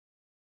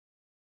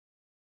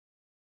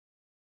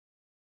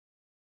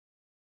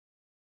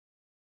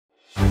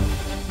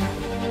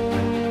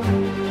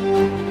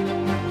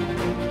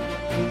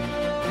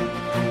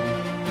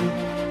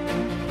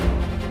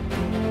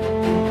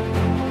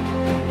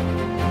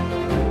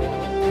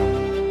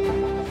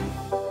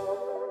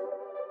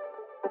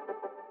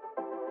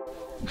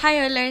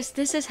Hi Oilers,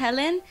 this is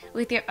Helen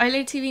with your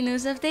OilerTV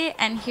news update,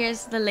 and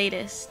here's the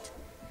latest.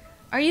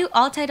 Are you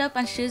all tied up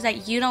on shoes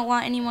that you don't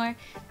want anymore?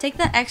 Take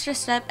the extra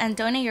step and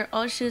donate your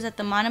old shoes at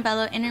the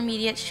Montebello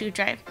Intermediate Shoe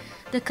Drive.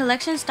 The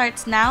collection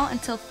starts now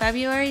until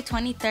February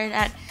 23rd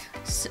at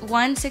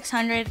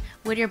 1600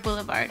 Whittier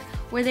Boulevard,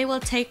 where they will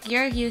take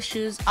your used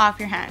shoes off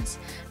your hands.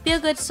 Be a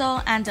good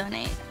soul and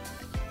donate.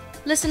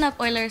 Listen up,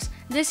 Oilers.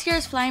 This year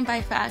is flying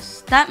by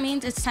fast. That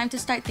means it's time to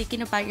start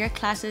thinking about your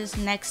classes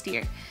next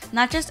year.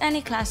 Not just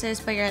any classes,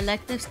 but your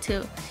electives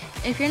too.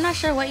 If you're not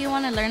sure what you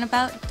want to learn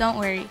about, don't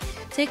worry.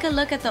 Take a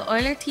look at the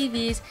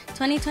OilerTV's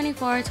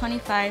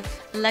 2024-25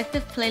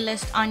 elective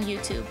playlist on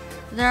YouTube.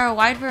 There are a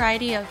wide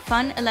variety of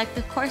fun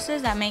elective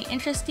courses that may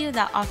interest you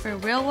that offer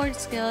real-world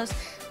skills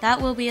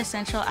that will be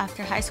essential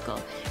after high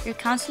school. Your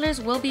counselors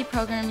will be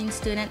programming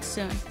students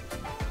soon.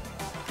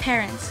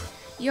 Parents,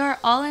 you are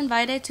all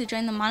invited to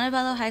join the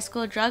Montebello High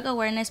School Drug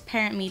Awareness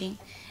Parent Meeting.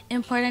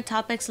 Important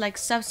topics like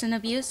substance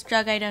abuse,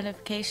 drug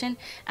identification,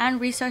 and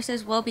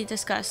resources will be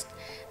discussed.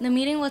 The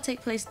meeting will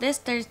take place this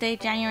Thursday,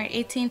 January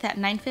 18th at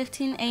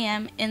 9:15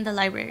 a.m. in the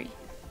library.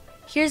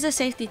 Here's a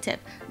safety tip.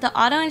 The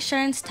Auto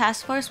Insurance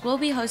Task Force will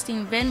be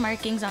hosting VIN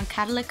markings on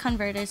catalytic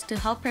converters to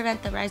help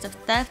prevent the rise of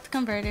theft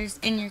converters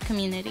in your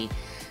community.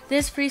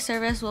 This free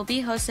service will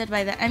be hosted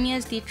by the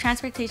MESD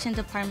Transportation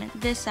Department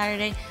this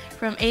Saturday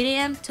from 8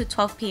 a.m. to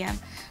 12 p.m.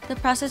 The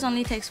process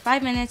only takes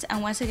 5 minutes,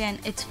 and once again,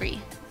 it's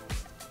free.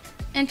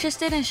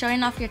 Interested in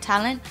showing off your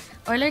talent?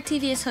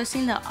 OilerTV is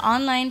hosting the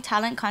online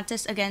talent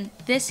contest again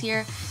this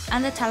year,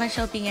 and the talent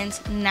show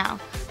begins now.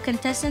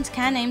 Contestants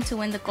can aim to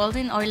win the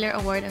Golden Oiler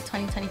Award of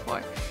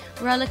 2024.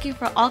 We are looking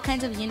for all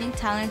kinds of unique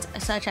talents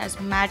such as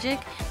magic,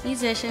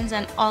 musicians,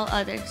 and all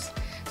others.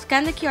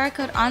 Scan the QR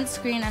code on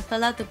screen and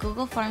fill out the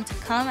Google form to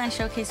come and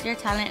showcase your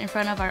talent in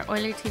front of our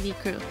OilerTV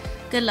crew.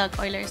 Good luck,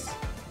 Oilers!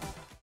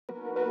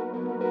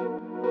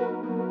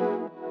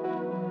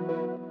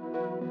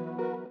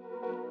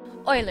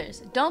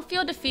 Oilers, don't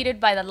feel defeated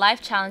by the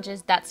life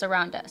challenges that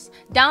surround us.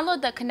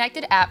 Download the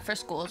Connected app for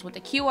schools with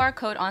the QR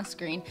code on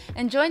screen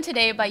and join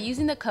today by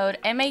using the code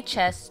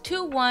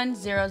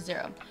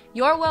MHS2100.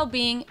 Your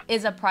well-being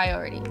is a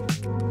priority.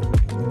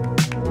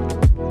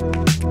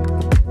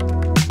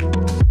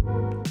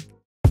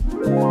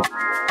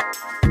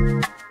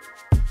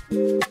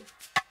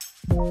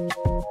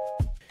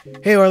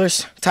 Hey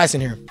Oilers,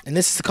 Tyson here, and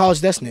this is the College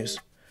Desk News.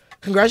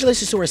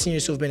 Congratulations to our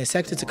seniors who have been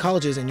accepted to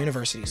colleges and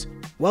universities.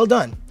 Well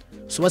done!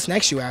 So what's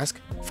next, you ask?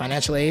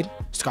 Financial aid?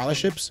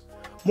 Scholarships?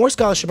 More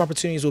scholarship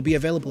opportunities will be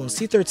available in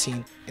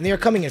C13, and they are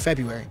coming in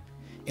February.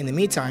 In the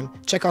meantime,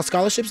 check out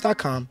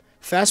scholarships.com,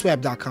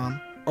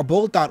 fastweb.com, or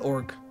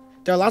bold.org.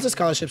 There are lots of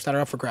scholarships that are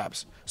up for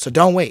grabs, so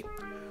don't wait.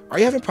 Are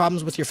you having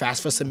problems with your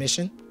FAFSA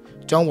submission?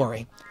 Don't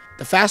worry.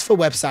 The FAFSA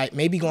website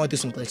may be going through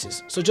some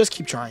glitches, so just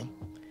keep trying.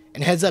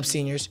 And heads up,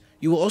 seniors,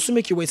 you will also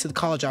make your way to the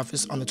college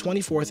office on the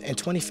 24th and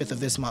 25th of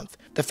this month.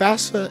 The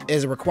FAFSA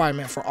is a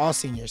requirement for all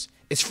seniors.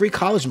 It's free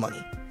college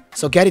money,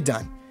 so get it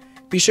done.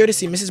 Be sure to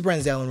see Mrs.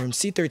 Brenzdale in room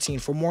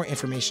C13 for more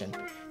information.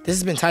 This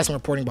has been Tyson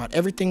reporting about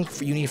everything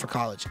you need for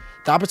college.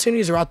 The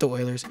opportunities are out there,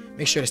 Oilers.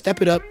 Make sure to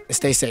step it up and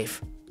stay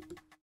safe.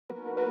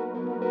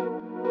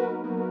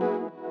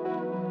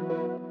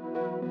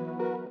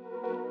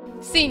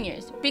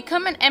 Seniors,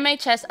 become an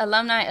MHS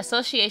Alumni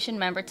Association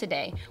member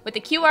today with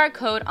the QR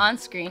code on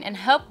screen and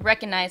help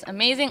recognize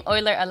amazing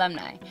Oiler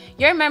alumni.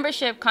 Your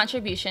membership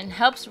contribution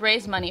helps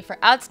raise money for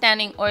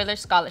outstanding Oiler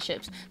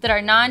scholarships that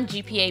are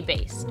non-GPA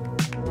based.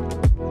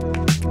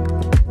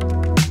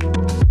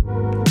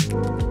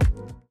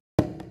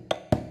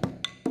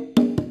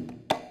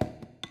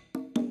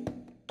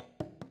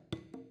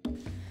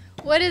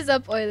 What is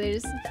up,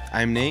 Oilers?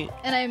 I'm Nate.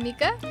 And I'm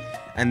Mika.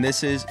 And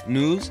this is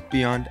News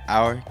Beyond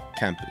Our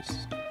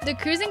Campus. The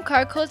cruising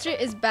car culture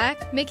is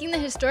back, making the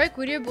historic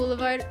Whittier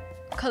Boulevard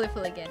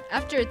colorful again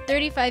after a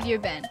 35-year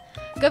ban.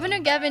 Governor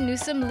Gavin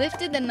Newsom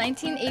lifted the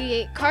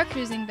 1988 car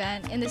cruising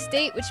ban in the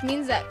state, which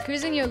means that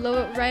cruising your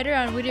lowrider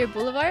on Whittier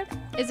Boulevard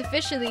is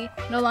officially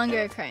no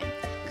longer a crime.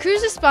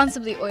 Cruise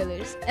responsibly,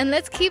 Oilers, and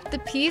let's keep the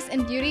peace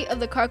and beauty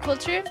of the car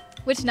culture,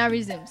 which now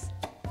resumes.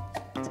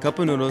 Cup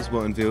of Noodles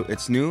will unveil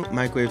its new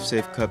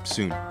microwave-safe cup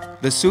soon.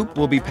 The soup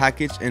will be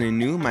packaged in a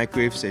new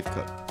microwave-safe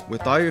cup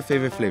with all your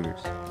favorite flavors.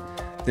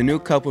 The new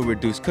cup will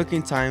reduce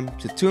cooking time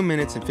to 2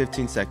 minutes and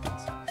 15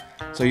 seconds,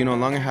 so you no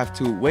longer have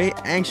to wait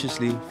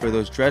anxiously for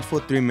those dreadful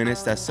 3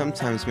 minutes that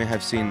sometimes may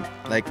have seemed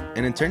like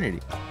an eternity.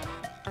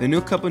 The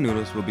new Cup of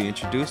Noodles will be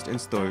introduced in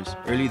stores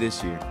early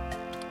this year.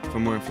 For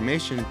more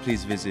information,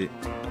 please visit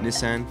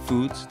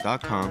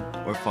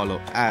nissanfoods.com or follow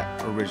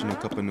 @Original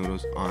Cup of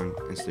Noodles on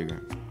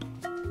Instagram.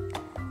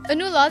 A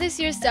new law this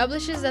year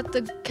establishes that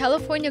the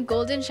California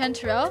golden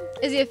chanterelle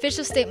is the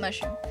official state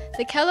mushroom.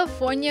 The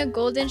California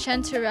golden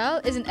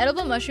chanterelle is an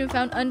edible mushroom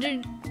found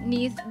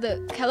underneath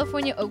the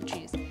California oak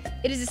trees.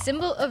 It is a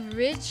symbol of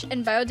rich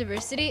and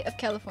biodiversity of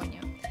California.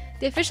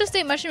 The official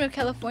state mushroom of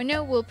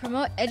California will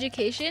promote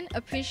education,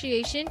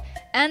 appreciation,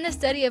 and the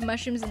study of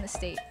mushrooms in the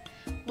state.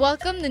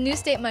 Welcome the new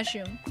state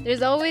mushroom.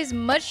 There's always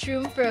much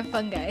room for a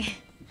fungi.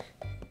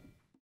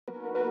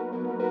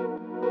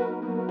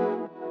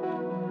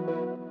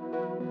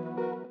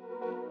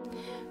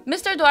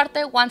 Mr.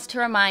 Duarte wants to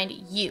remind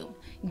you.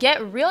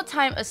 Get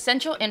real-time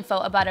essential info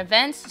about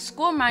events,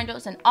 school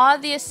reminders, and all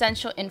the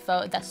essential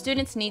info that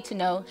students need to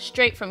know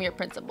straight from your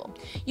principal.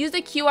 Use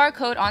the QR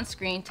code on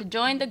screen to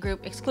join the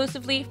group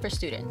exclusively for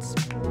students.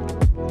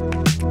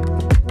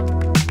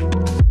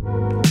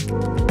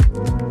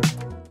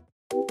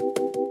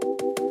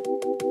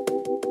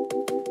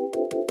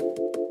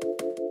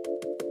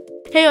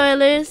 Hey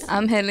Oilers!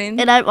 I'm Helen.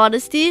 And I'm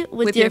Honesty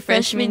with your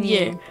freshman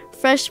year. year.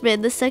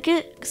 Freshmen, the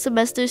second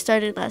semester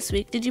started last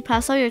week. Did you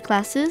pass all your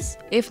classes?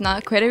 If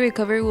not, credit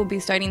recovery will be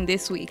starting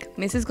this week.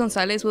 Mrs.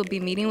 Gonzalez will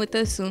be meeting with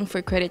us soon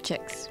for credit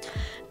checks.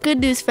 Good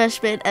news,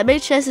 freshmen.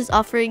 MHS is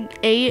offering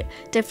 8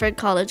 different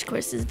college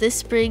courses this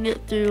spring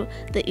through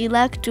the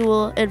ELAC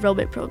Dual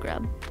Enrollment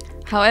Program.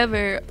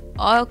 However,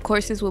 all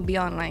courses will be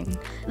online.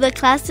 The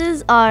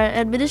classes are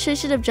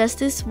Administration of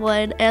Justice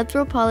 1,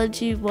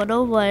 Anthropology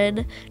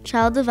 101,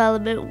 Child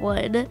Development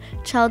 1,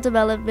 Child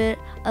Development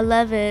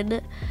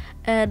 11,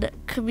 and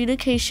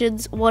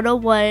Communications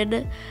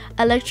 101,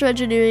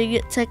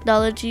 Electroengineering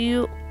Technology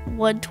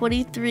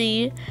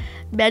 123,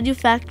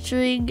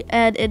 Manufacturing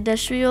and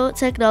Industrial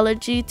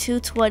Technology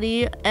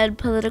 220, and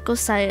Political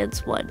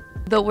Science 1.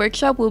 The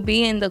workshop will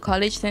be in the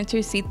College Center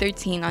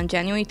C13 on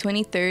January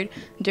 23rd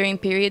during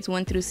periods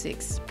 1 through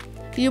 6.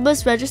 You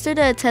must register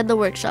to attend the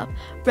workshop.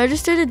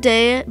 Register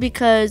today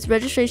because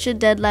registration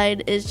deadline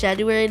is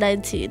January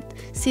 19th.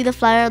 See the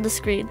flyer on the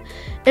screen.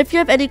 If you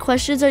have any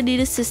questions or need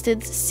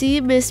assistance,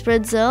 see Miss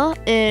Brenzel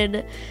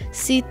in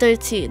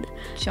C13.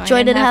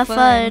 Join and have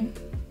fun.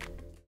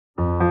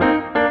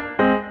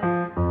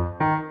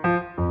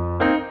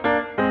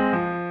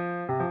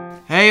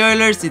 Hey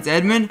Oilers, it's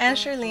Edmund and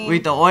Charlene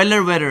with the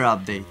Oiler weather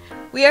update.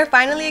 We are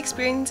finally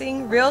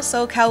experiencing real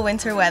SoCal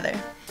winter weather.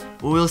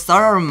 We will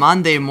start our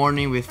Monday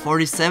morning with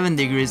 47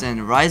 degrees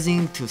and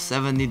rising to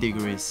 70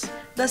 degrees.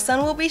 The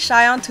sun will be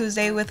shy on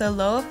Tuesday with a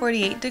low of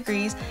 48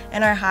 degrees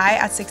and our high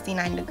at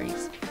 69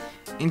 degrees.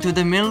 Into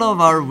the middle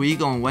of our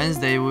week on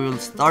Wednesday, we will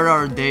start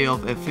our day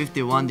off at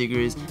 51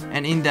 degrees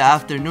and in the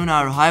afternoon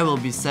our high will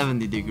be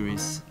 70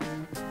 degrees.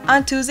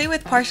 On Tuesday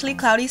with partially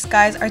cloudy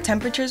skies, our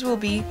temperatures will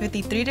be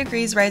 53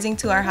 degrees rising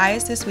to our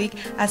highest this week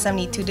at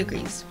 72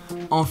 degrees.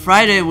 On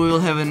Friday, we will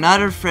have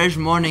another fresh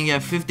morning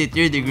at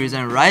 53 degrees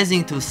and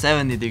rising to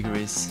 70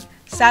 degrees.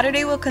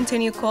 Saturday will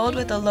continue cold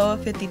with a low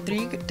of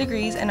 53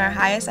 degrees and our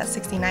highest at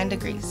 69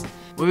 degrees.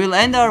 We will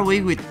end our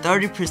week with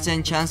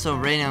 30% chance of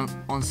rain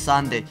on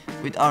Sunday,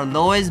 with our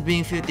lowest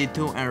being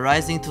 52 and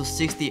rising to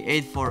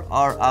 68 for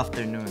our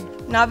afternoon.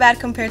 Not bad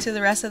compared to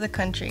the rest of the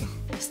country.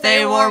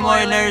 Stay warm,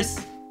 Oilers!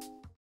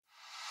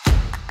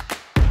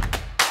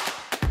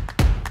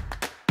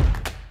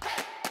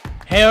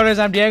 Hey Oilers,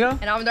 I'm Diego.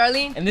 And I'm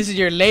Darlene. And this is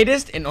your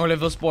latest in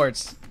Oilerville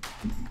sports.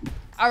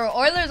 Our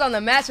Oilers on the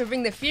mats will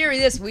bring the fury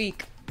this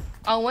week.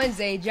 On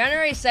Wednesday,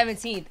 January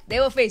 17th, they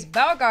will face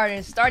Bell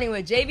Gardens starting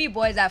with JV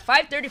boys at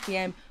 5:30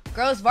 p.m.,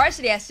 girls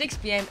varsity at 6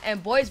 p.m.,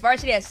 and boys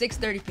varsity at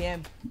 6:30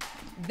 p.m.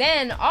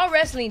 Then, all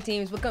wrestling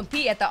teams will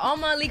compete at the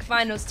Alma League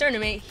Finals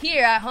tournament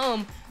here at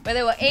home, where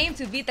they will aim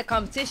to beat the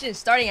competition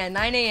starting at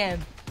 9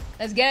 a.m.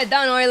 Let's get it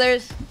done,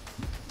 Oilers!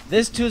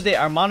 This Tuesday,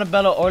 our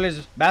Montebello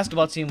Oilers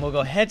basketball team will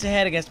go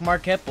head-to-head against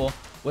Mark Keppel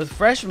with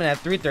freshmen at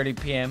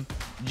 3:30 p.m.,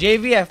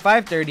 JV at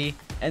 5:30,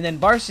 and then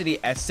varsity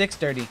at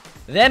 6:30.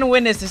 Then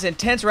witness this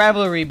intense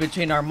rivalry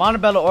between our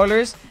Montebello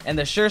Oilers and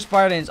the Sure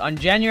Spartans on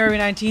January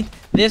 19th,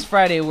 this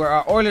Friday, where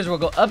our Oilers will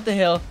go up the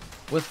hill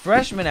with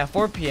freshmen at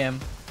 4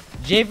 p.m.,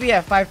 JV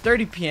at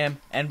 5:30 p.m.,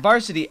 and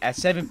varsity at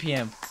 7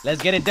 p.m.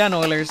 Let's get it done,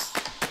 Oilers!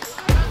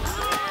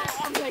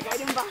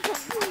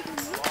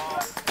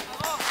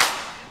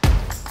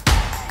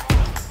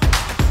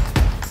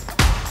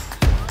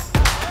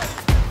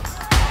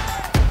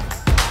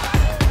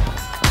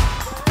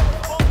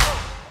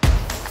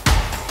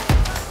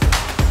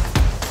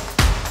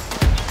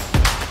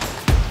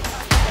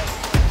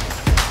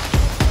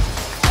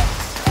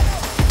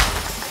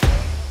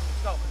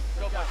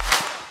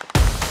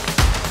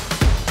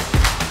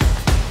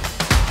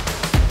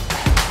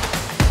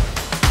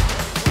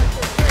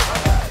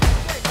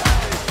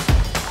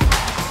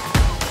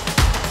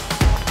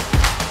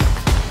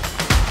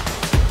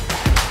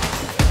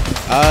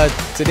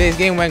 Today's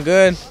game went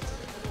good.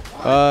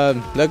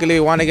 Luckily, we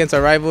won against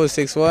our rivals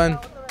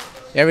 6-1.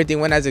 Everything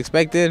went as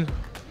expected.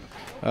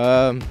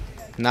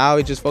 Now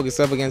we just focus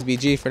up against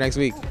BG for next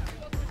week.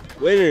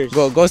 Winners.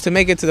 Goes to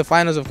make it to the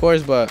finals, of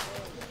course, but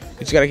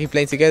we just gotta keep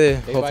playing together.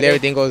 Hopefully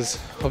everything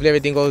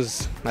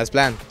goes as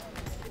planned.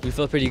 We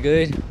felt pretty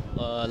good.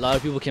 A lot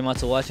of people came out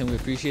to watch, and we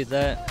appreciate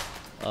that.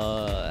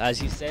 As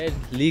he said,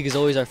 league is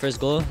always our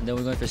first goal, and then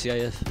we're going for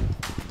CIF.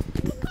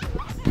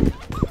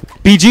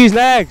 BG's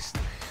next.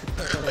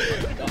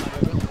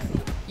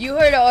 You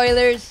heard it,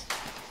 Oilers.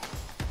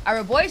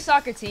 Our boys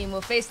soccer team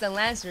will face the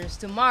Lancers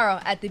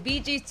tomorrow at the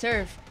BG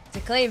Turf to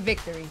claim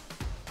victory.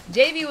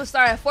 JV will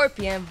start at 4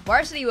 p.m.,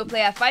 varsity will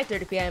play at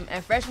 5:30 p.m.,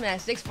 and freshmen at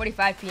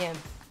 6:45 p.m.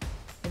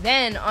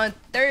 Then, on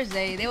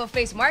Thursday, they will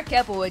face Mark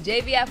Keppel with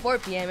JV at 4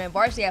 p.m. and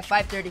varsity at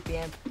 5:30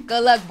 p.m.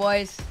 Good luck,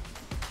 boys.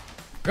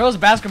 Girls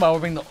basketball will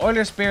bring the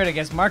Oilers spirit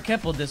against Mark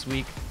Keppel this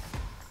week.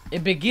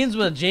 It begins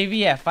with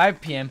JV at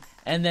 5 p.m.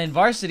 and then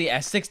varsity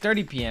at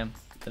 6:30 p.m.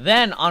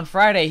 Then on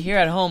Friday here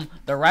at home,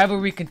 the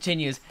rivalry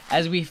continues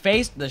as we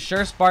face the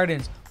Sure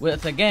Spartans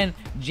with again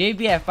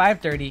JV at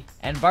 5:30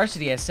 and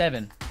varsity at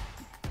 7.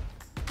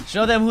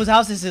 Show them whose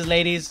house this is,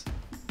 ladies.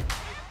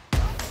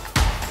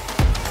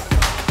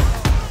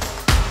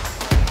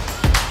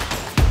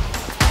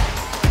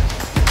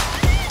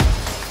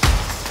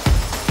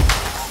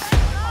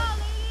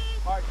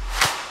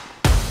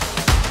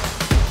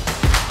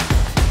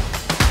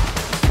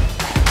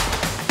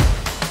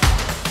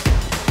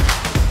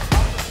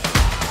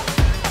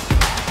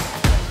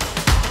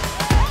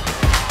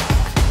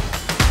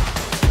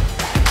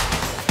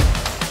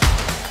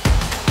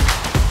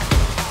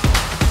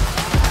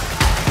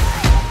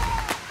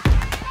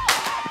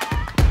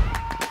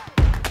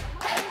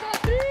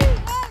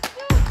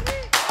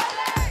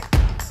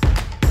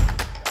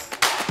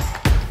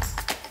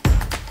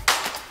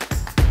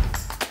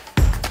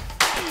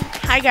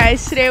 Hi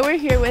guys, today we're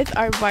here with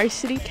our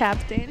varsity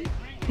captain,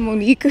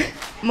 Monique.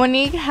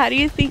 Monique, how do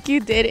you think you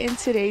did in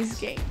today's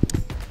game?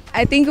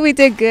 I think we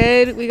did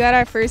good. We got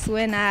our first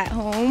win at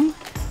home.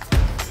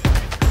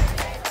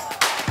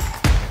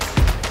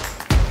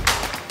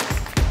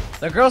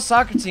 The girls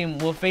soccer team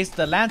will face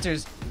the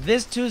Lancers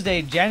this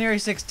Tuesday, January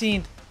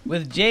 16th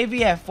with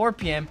JV at 4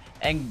 p.m.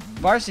 and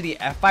varsity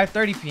at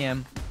 5:30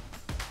 p.m.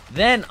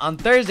 Then on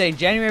Thursday,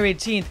 January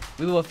 18th,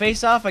 we will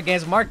face off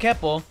against Mark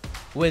Keppel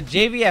with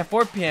JV at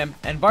 4 p.m.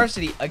 and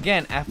varsity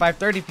again at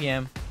 5:30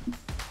 p.m.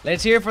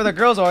 Let's hear it for the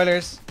girls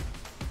Oilers.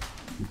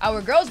 Our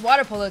girls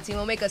water polo team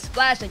will make a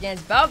splash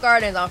against Bell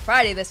Gardens on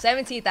Friday the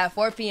 17th at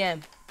 4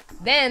 p.m.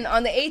 Then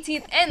on the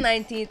 18th and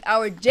 19th,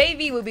 our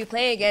JV will be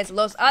playing against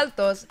Los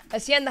Altos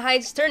Hacienda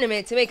Heights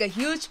tournament to make a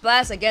huge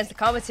splash against the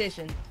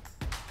competition.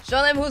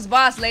 Show them who's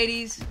boss,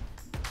 ladies.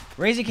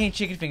 Raising Cane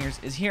Chicken Fingers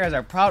is here as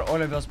our proud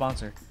Oilerville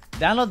sponsor.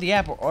 Download the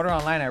app or order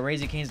online at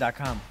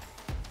raisingcanes.com.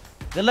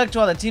 Good luck to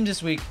all the teams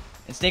this week.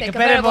 And stay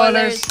competitive,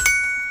 Oilers.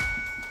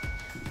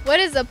 What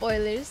is up,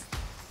 Oilers?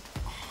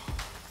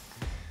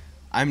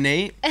 I'm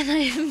Nate. And I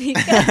am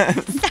Mika.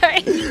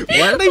 Sorry.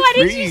 Why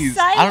did you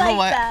sigh I don't know like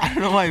why. that? I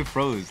don't know why it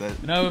froze.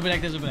 No, we'll be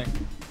like this. We'll be like.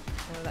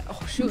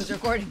 Oh shoot, it's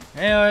recording.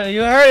 Hey,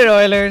 you heard it,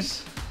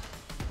 Oilers.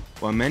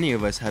 While many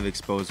of us have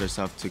exposed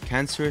ourselves to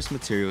cancerous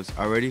materials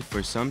already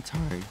for some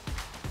time.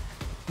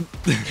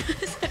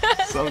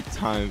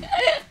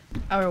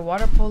 Our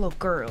water polo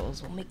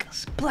girls will make a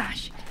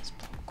splash against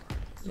Bell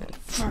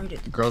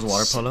Gardens. Girls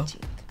water polo?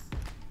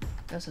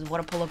 This is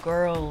water polo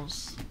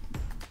girls.